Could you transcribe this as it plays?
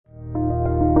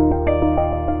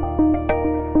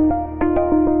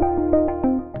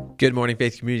Good morning,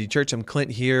 Faith Community Church. I'm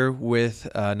Clint here with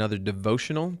another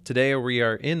devotional. Today we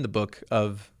are in the book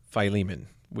of Philemon,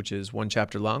 which is one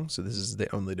chapter long. So this is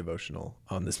the only devotional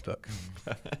on this book.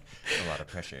 A lot of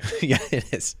pressure. Yeah,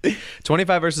 it is.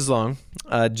 25 verses long.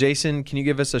 Jason, can you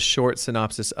give us a short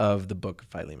synopsis of the book of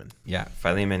Philemon? Yeah,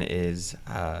 Philemon is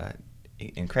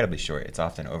incredibly short. It's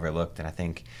often overlooked, and I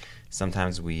think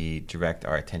sometimes we direct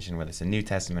our attention, whether it's the New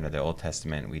Testament or the Old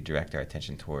Testament, we direct our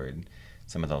attention toward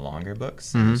some of the longer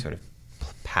books. And we sort of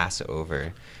pass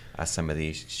over some of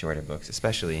these shorter books.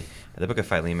 Especially the book of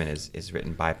Philemon is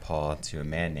written by Paul to a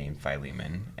man named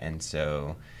Philemon, and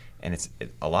it's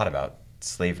a lot about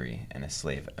slavery and a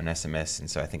slave, Onesimus. And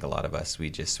so I think a lot of us, we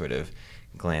just sort of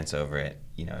glance over it.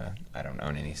 I don't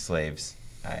own any slaves.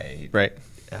 Right.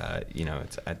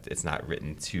 It's not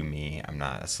written to me. I'm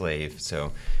not a slave.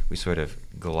 So we sort of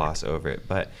gloss over it.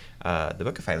 But the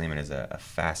book of Philemon is a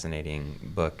fascinating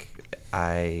book.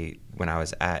 When I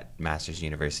was at Masters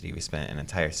University, we spent an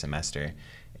entire semester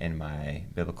in my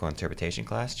biblical interpretation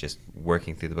class just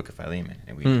working through the book of Philemon.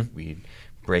 And we'd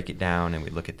break it down and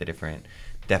we'd look at the different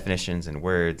definitions and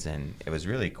words. And it was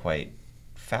really quite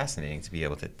fascinating to be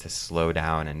able to slow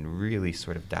down and really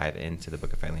sort of dive into the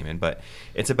book of Philemon. But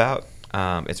it's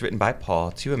written by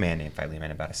Paul to a man named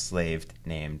Philemon about a slave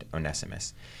named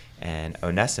Onesimus. And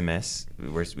Onesimus,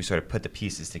 we sort of put the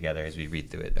pieces together as we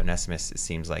read through it. Onesimus, it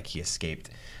seems like he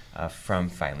escaped from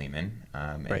Philemon,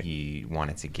 and he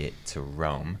wanted to get to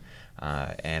Rome.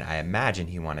 And I imagine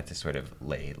he wanted to sort of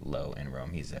lay low in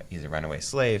Rome. He's a runaway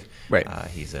slave. Right.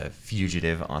 He's a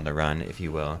fugitive on the run, if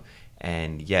you will.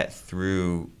 And yet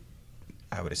through,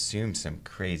 I would assume, some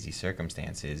crazy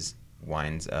circumstances,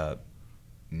 winds up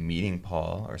meeting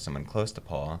Paul or someone close to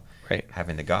Paul,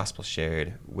 having the gospel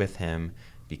shared with him,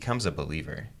 becomes a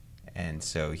believer. And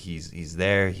so he's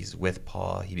there, he's with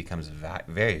Paul, he becomes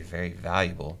very, very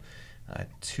valuable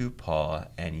to Paul,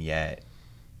 and yet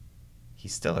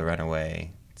he's still a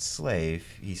runaway slave.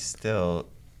 He still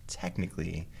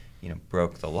technically,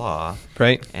 broke the law.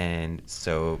 Right. And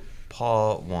so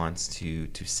Paul wants to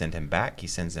send him back. He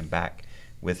sends him back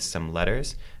with some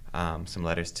letters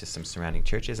to some surrounding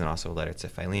churches, and also a letter to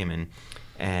Philemon.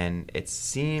 And it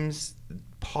seems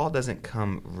Paul doesn't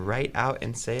come right out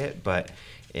and say it, but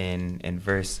in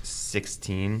verse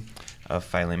 16 of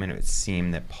Philemon, it would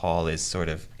seem that Paul is sort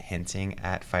of hinting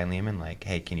at Philemon, like,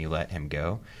 hey, can you let him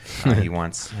go? He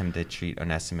wants him to treat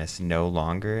Onesimus no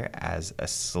longer as a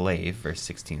slave, verse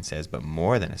 16 says, but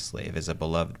more than a slave, as a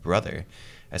beloved brother,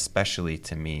 especially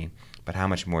to me, but how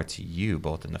much more to you,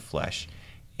 both in the flesh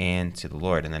and to the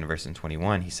Lord. And then verse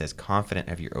 21, he says, confident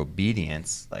of your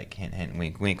obedience, like hint, hint,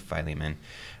 wink, wink, Philemon,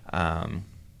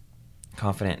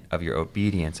 confident of your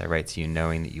obedience, I write to you,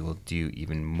 knowing that you will do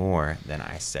even more than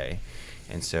I say.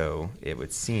 And so it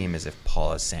would seem as if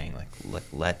Paul is saying,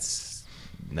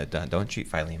 don't treat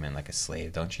Philemon like a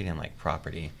slave. Don't treat him like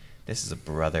property. This is a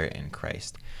brother in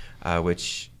Christ,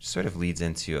 which sort of leads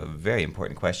into a very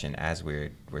important question as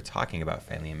we're talking about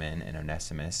Philemon and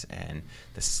Onesimus and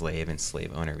the slave and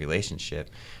slave owner relationship.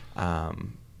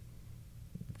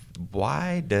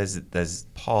 Why does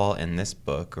Paul in this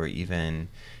book, or even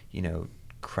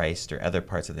Christ or other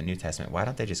parts of the New Testament, why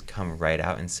don't they just come right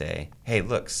out and say, hey,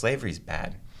 look, slavery's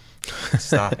bad.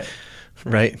 Stop it.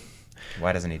 Right.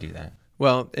 Why doesn't he do that?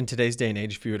 Well, in today's day and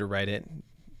age, if you were to write it,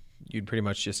 you'd pretty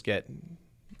much just get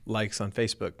likes on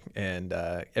Facebook, and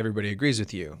everybody agrees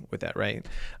with you with that, right?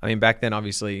 I mean, back then,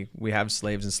 obviously, we have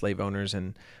slaves and slave owners,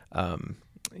 and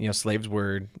slaves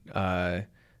were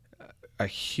a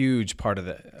huge part of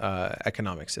the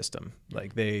economic system.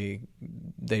 Like they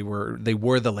were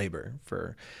the labor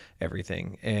for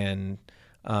everything. And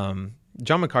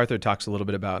John MacArthur talks a little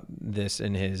bit about this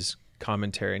in his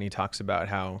commentary, and he talks about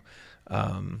how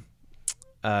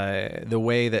the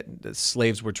way that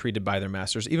slaves were treated by their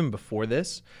masters, even before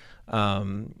this,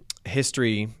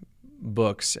 history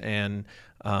books and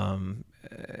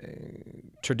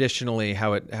traditionally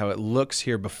how it looks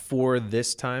here before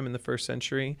this time in the first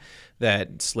century,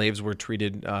 that slaves were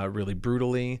treated really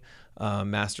brutally.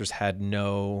 Masters had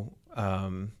there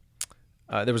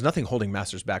was nothing holding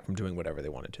masters back from doing whatever they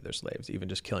wanted to their slaves, even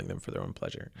just killing them for their own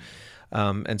pleasure.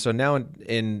 And so now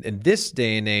in this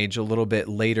day and age, a little bit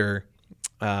later,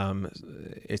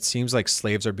 it seems like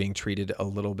slaves are being treated a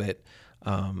little bit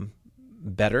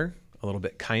better, a little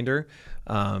bit kinder,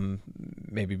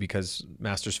 maybe because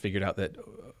masters figured out that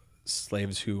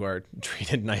slaves who are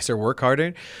treated nicer work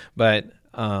harder. But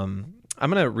I'm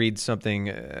going to read something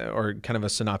or kind of a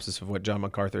synopsis of what John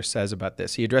MacArthur says about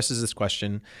this. He addresses this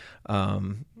question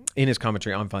in his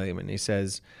commentary on Philemon. He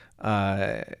says,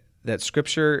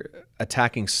 Scripture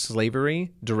attacking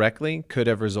slavery directly could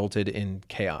have resulted in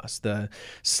chaos. The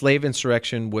slave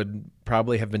insurrection would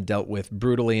probably have been dealt with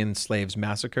brutally and slaves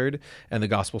massacred, and the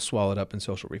gospel swallowed up in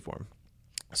social reform.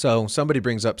 So somebody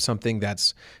brings up something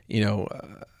that's,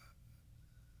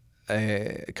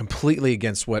 completely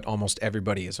against what almost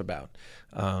everybody is about.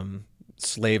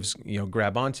 Slaves,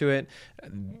 grab onto it.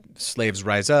 Slaves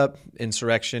rise up,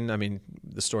 insurrection. I mean,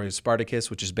 the story of Spartacus,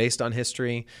 which is based on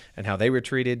history and how they were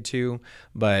treated too.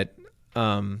 But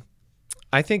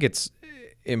I think it's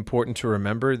important to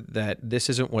remember that this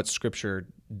isn't what Scripture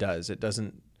does. It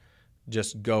doesn't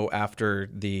just go after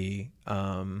the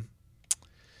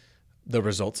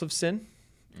results of sin,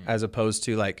 as opposed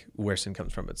to like where sin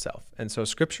comes from itself. And so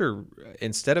Scripture,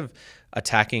 instead of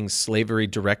attacking slavery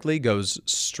directly, goes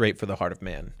straight for the heart of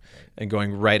man, and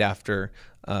going right after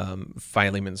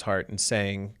Philemon's heart and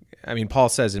saying, I mean, Paul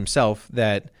says himself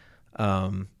that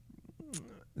I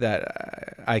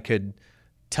could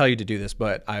tell you to do this,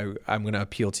 but I'm going to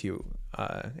appeal to you,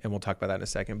 and we'll talk about that in a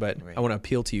second, but I want to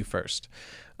appeal to you first,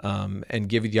 and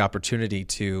give you the opportunity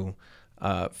to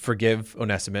forgive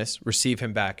Onesimus, receive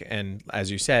him back, and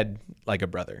as you said, like a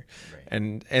brother. Right.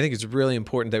 And I think it's really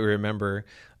important that we remember,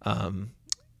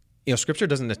 Scripture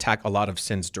doesn't attack a lot of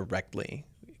sins directly,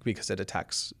 because it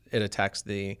attacks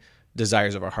the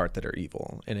desires of our heart that are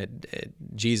evil. And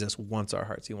Jesus wants our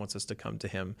hearts. He wants us to come to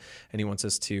him, and he wants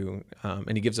us to,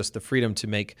 and he gives us the freedom to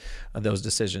make those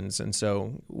decisions. And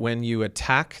so when you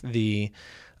attack the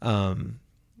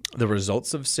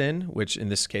results of sin, which in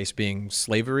this case being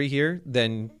slavery here,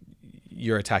 then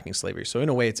you're attacking slavery. So in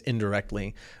a way, it's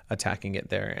indirectly attacking it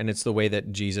there. And it's the way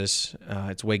that Jesus,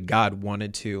 it's the way God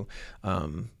wanted to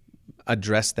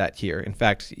address that here. In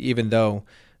fact, even though,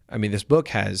 this book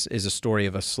is a story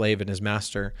of a slave and his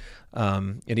master,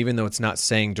 and even though it's not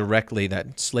saying directly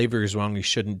that slavery is wrong, you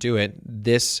shouldn't do it,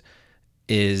 this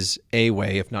is a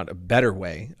way, if not a better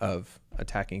way, of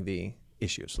attacking the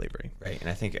issue of slavery. Right. And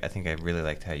I think I really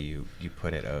liked how you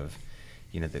put it of,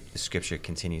 the Scripture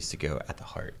continues to go at the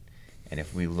heart. And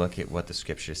if we look at what the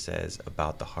Scripture says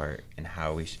about the heart and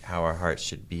how our hearts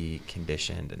should be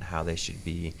conditioned and how they should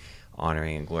be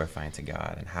honoring and glorifying to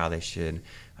God and how they should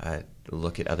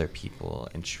look at other people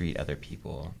and treat other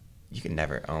people, you can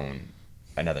never own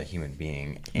another human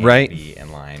being and be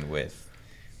in line with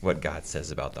what God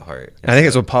says about the heart. And I think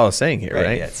that's what Paul is saying here,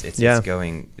 right? Yeah,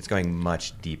 it's going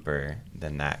much deeper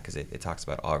than that, because it talks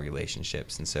about all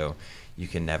relationships, and so you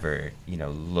can never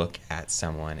look at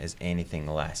someone as anything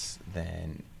less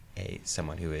than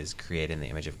someone who is created in the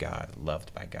image of God,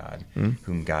 loved by God,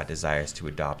 whom God desires to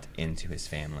adopt into his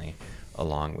family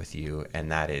along with you,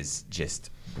 and that is just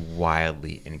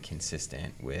wildly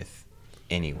inconsistent with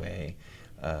any way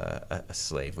a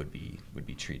slave would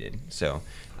be treated. So,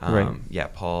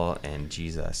 Paul and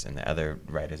Jesus and the other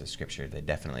writers of Scripture, they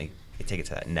take it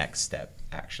to that next step,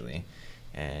 actually,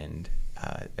 and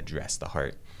address the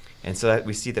heart. And so that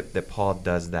we see that Paul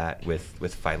does that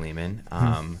with Philemon,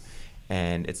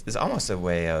 and it's almost a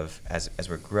way of, as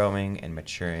we're growing and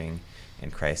maturing in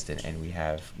Christ, and we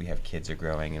have kids are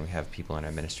growing, and we have people in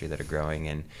our ministry that are growing,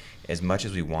 and as much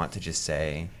as we want to just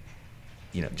say,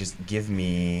 just give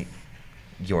me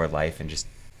your life and just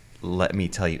let me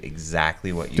tell you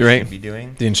exactly what you should be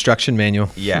doing. The instruction manual.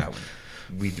 Yeah.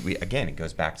 We again, it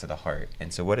goes back to the heart.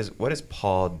 And so what does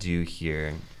Paul do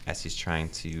here as he's trying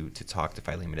to talk to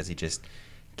Philemon? Does he just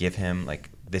give him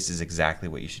like, this is exactly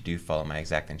what you should do, follow my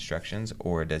exact instructions,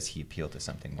 or does he appeal to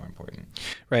something more important?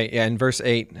 Right. Yeah. In verse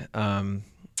 8,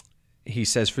 he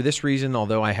says, "For this reason,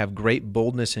 although I have great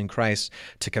boldness in Christ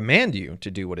to command you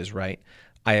to do what is right,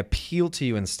 I appeal to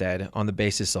you instead on the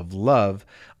basis of love.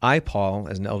 I, Paul,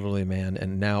 as an elderly man,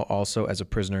 and now also as a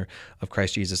prisoner of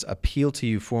Christ Jesus, appeal to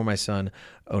you for my son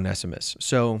Onesimus."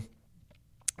 So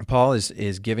Paul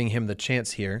is giving him the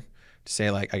chance here to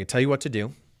say, like, I can tell you what to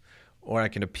do, or I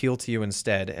can appeal to you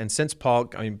instead. And since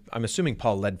Paul, I'm assuming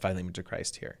Paul led Philemon to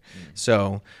Christ here.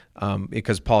 So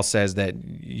because Paul says that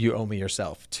you owe me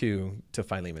yourself to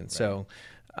Philemon. Right. So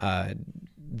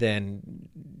then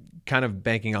kind of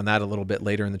banking on that a little bit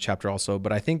later in the chapter also.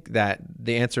 But I think that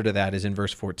the answer to that is in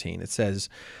verse 14. It says,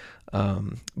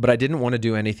 "But I didn't want to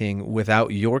do anything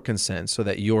without your consent, so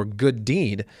that your good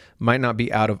deed might not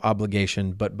be out of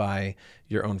obligation, but by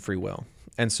your own free will."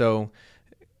 And so,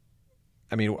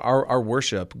 our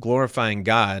worship, glorifying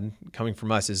God, coming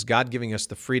from us, is God giving us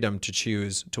the freedom to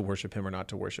choose to worship him or not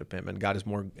to worship him. And God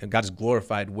is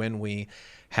glorified when we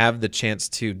have the chance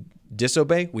to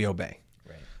disobey, we obey.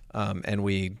 And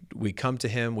we come to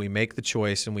him, we make the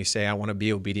choice, and we say, I want to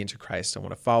be obedient to Christ. I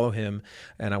want to follow him,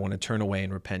 and I want to turn away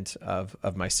and repent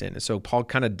of my sin. And so Paul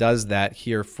kind of does that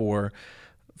here for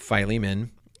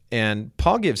Philemon, and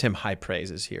Paul gives him high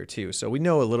praises here too. So we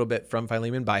know a little bit from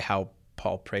Philemon by how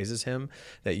Paul praises him,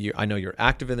 that I know you're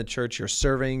active in the church, you're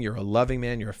serving, you're a loving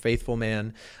man, you're a faithful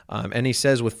man. And he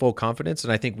says with full confidence,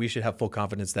 and I think we should have full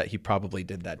confidence that he probably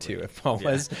did that too, if Paul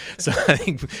was. So I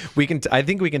think we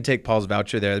can take Paul's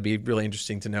voucher there. It'd be really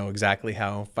interesting to know exactly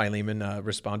how Philemon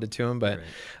responded to him. But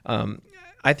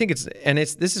I think this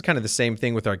is kind of the same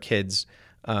thing with our kids.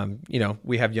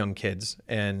 We have young kids,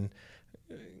 and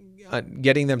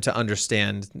getting them to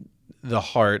understand the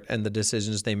heart and the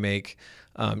decisions they make.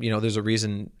 There's a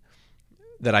reason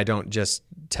that I don't just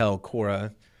tell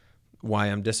Cora why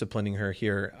I'm disciplining her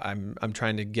here. I'm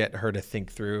trying to get her to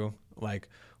think through like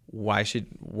why she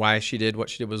did what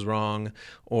she did was wrong,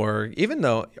 or even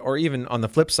on the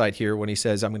flip side here when he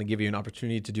says I'm going to give you an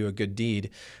opportunity to do a good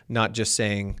deed, not just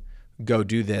saying go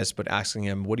do this, but asking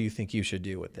him, what do you think you should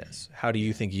do with this? How do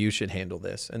you think you should handle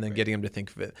this? And then getting them to think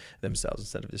of it themselves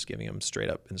instead of just giving them straight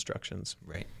up instructions.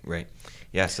 Right.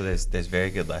 Yeah, so there's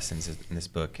very good lessons in this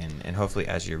book. And hopefully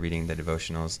as you're reading the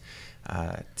devotionals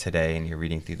today and you're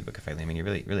reading through the book of Philemon, you're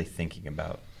really, really thinking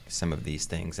about some of these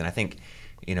things. And I think,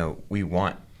 we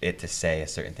want it to say a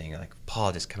certain thing. Like,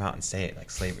 Paul, just come out and say it, like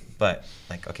slavery. But,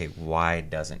 like, okay, why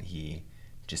doesn't he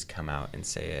just come out and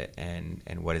say it, and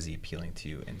what is he appealing to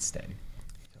you instead?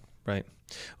 Right.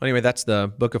 Well, anyway, that's the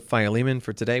book of Philemon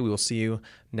for today. We will see you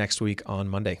next week on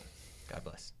Monday. God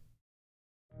bless.